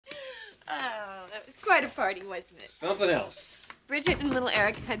Oh, that was quite a party, wasn't it? Something else. Bridget and little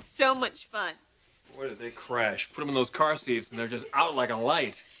Eric had so much fun. Boy, did they crash. Put them in those car seats and they're just out like a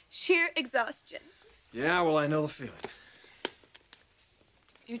light. Sheer exhaustion. Yeah, well, I know the feeling.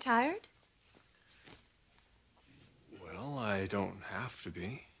 You're tired? Well, I don't have to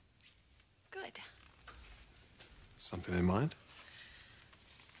be. Good. Something in mind?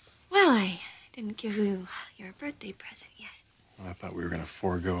 Well, I didn't give you your birthday present yet. Well, I thought we were going to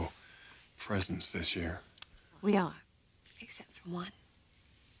forego presents this year. We are, except for one.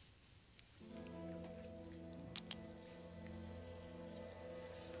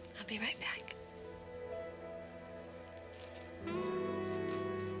 I'll be right back.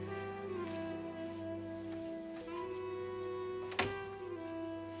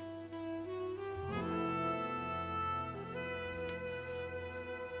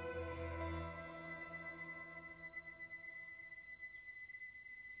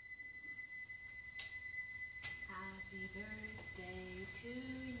 Happy birthday to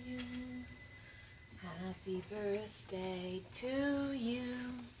you. Happy birthday to you.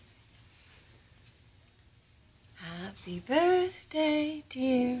 Happy birthday,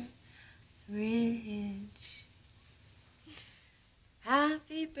 dear Ridge.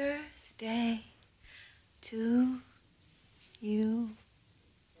 Happy birthday to you.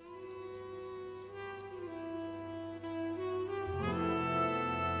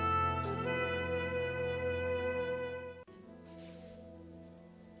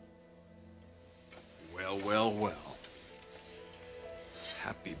 Well, well, well.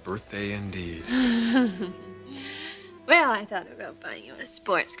 Happy birthday indeed. Well, I thought about buying you a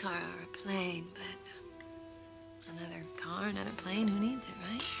sports car or a plane, but another car, another plane, who needs it,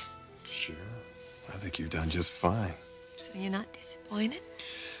 right? Sure. I think you've done just fine. So you're not disappointed?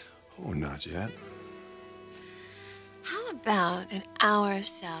 Oh, not yet. How about an hour or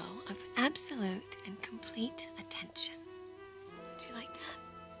so of absolute and complete attention? Would you like that?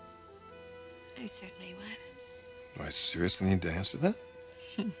 I certainly would. Do I seriously need to answer that?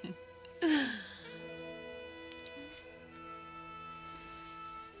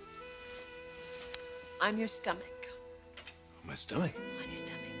 On your stomach. On my stomach? On your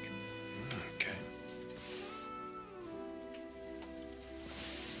stomach. Okay.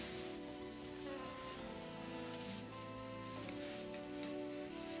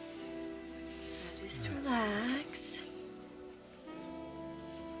 Now just relax.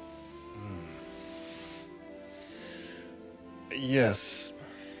 Yes.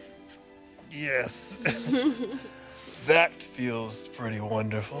 Yes. That feels pretty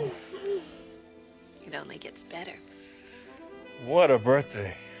wonderful. It only gets better. What a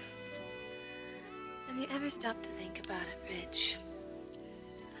birthday. Have you ever stopped to think about it, Ridge?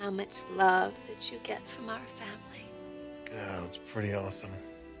 How much love that you get from our family. Yeah, it's pretty awesome.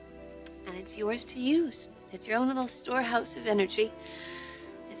 And it's yours to use. It's your own little storehouse of energy.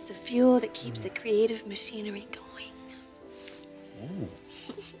 It's the fuel that keeps the creative machinery going. Ooh.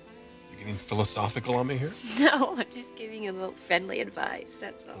 You getting philosophical on me here? No, I'm just giving you a little friendly advice,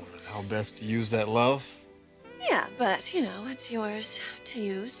 that's all. How best to use that love? Yeah, but, you know, it's yours to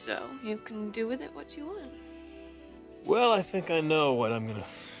use, so you can do with it what you want. Well, I think I know what I'm gonna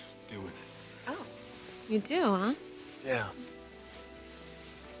do with it. Oh, you do, huh? Yeah.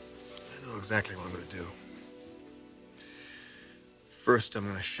 I know exactly what I'm gonna do. First, I'm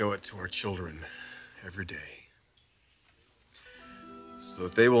gonna show it to our children every day. So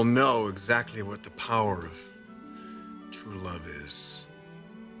that they will know exactly what the power of true love is.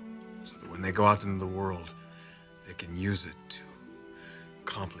 So that when they go out into the world, they can use it to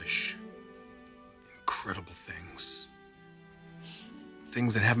accomplish incredible things.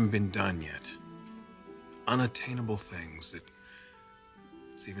 Things that haven't been done yet. Unattainable things that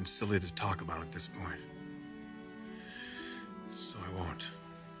it's even silly to talk about at this point. So I won't.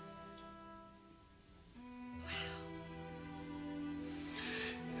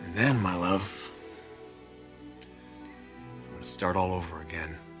 And then, my love, I'm gonna start all over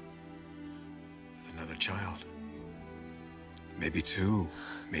again with another child. Maybe 2,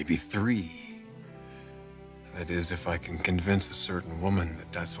 maybe 3. That is, if I can convince a certain woman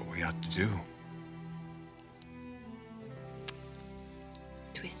that that's what we ought to do.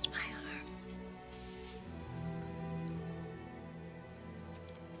 Twist my arm.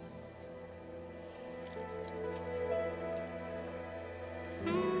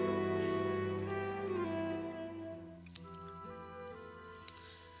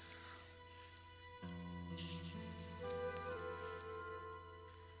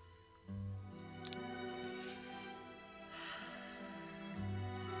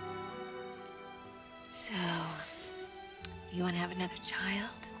 So, you want to have another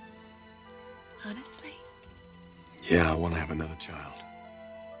child? Honestly? Yeah, I want to have another child.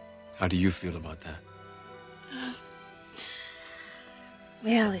 How do you feel about that?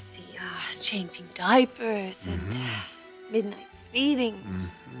 Well, let's see. Changing diapers and midnight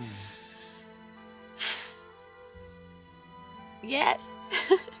feedings. Yes.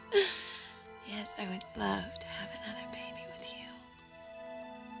 Yes, I would love to have another baby with you.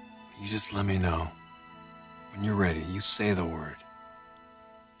 You just let me know. When you're ready, you say the word.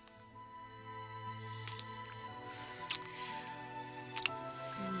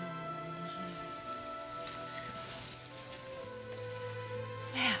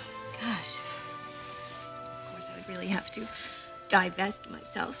 Well, gosh. Of course, I would really have to divest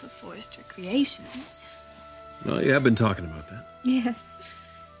myself of forced recreations. Well, you have been talking about that. Yes.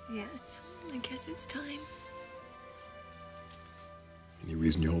 Yes. I guess it's time. Any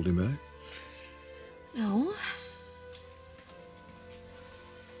reason you're holding back? No.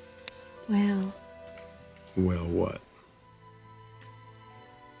 Well, Well, what?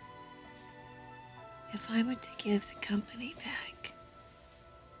 if I were to give the company back,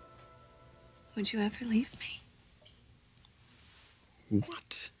 would you ever leave me?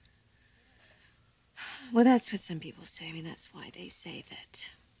 What? Well, that's what some people say. I mean, that's why they say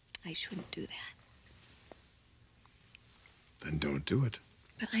that I shouldn't do that. Then don't do it.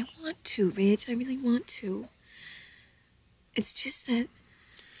 But I want to, Ridge. I really want to. It's just that...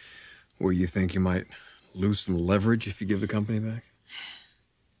 Well, you think you might lose some leverage if you give the company back?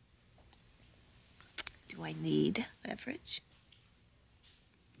 Do I need leverage?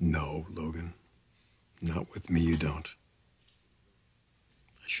 No, Logan. Not with me, you don't.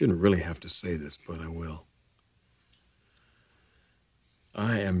 I shouldn't really have to say this, but I will.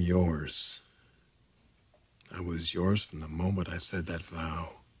 I am yours. I was yours from the moment I said that vow.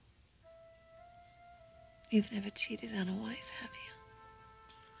 You've never cheated on a wife, have you?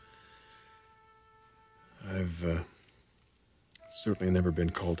 I've certainly never been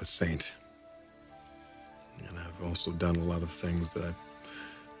called a saint. And I've also done a lot of things that I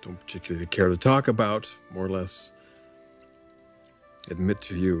don't particularly care to talk about, more or less admit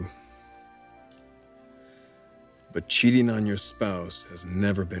to you. But cheating on your spouse has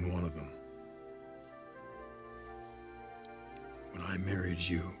never been one of them. When I married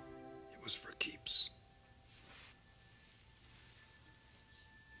you, it was for keeps.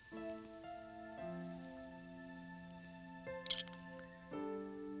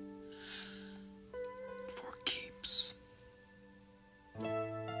 For keeps.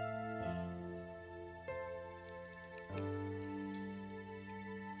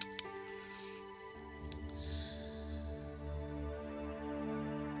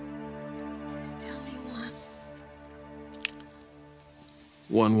 Just tell me one.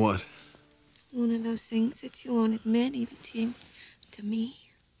 One what? One of those things that you won't admit even to me.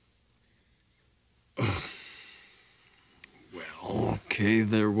 Well, okay,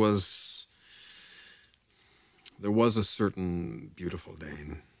 there was a certain beautiful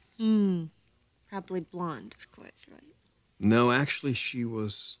Dane. Probably blonde, of course, right? No, actually, she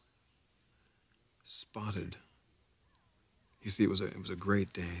was spotted. You see, it was a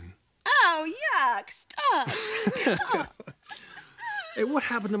Great Dane. Oh, yuck! Stop! Hey, what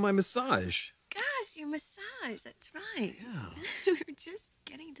happened to my massage? Gosh, your massage. That's right. Yeah. We were just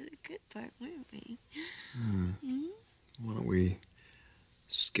getting to the good part, weren't we? Why don't we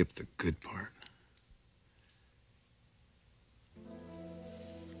skip the good part?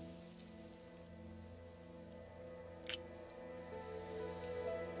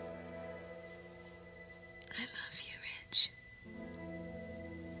 I love you, Rich.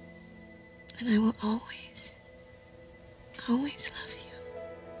 And I will always, always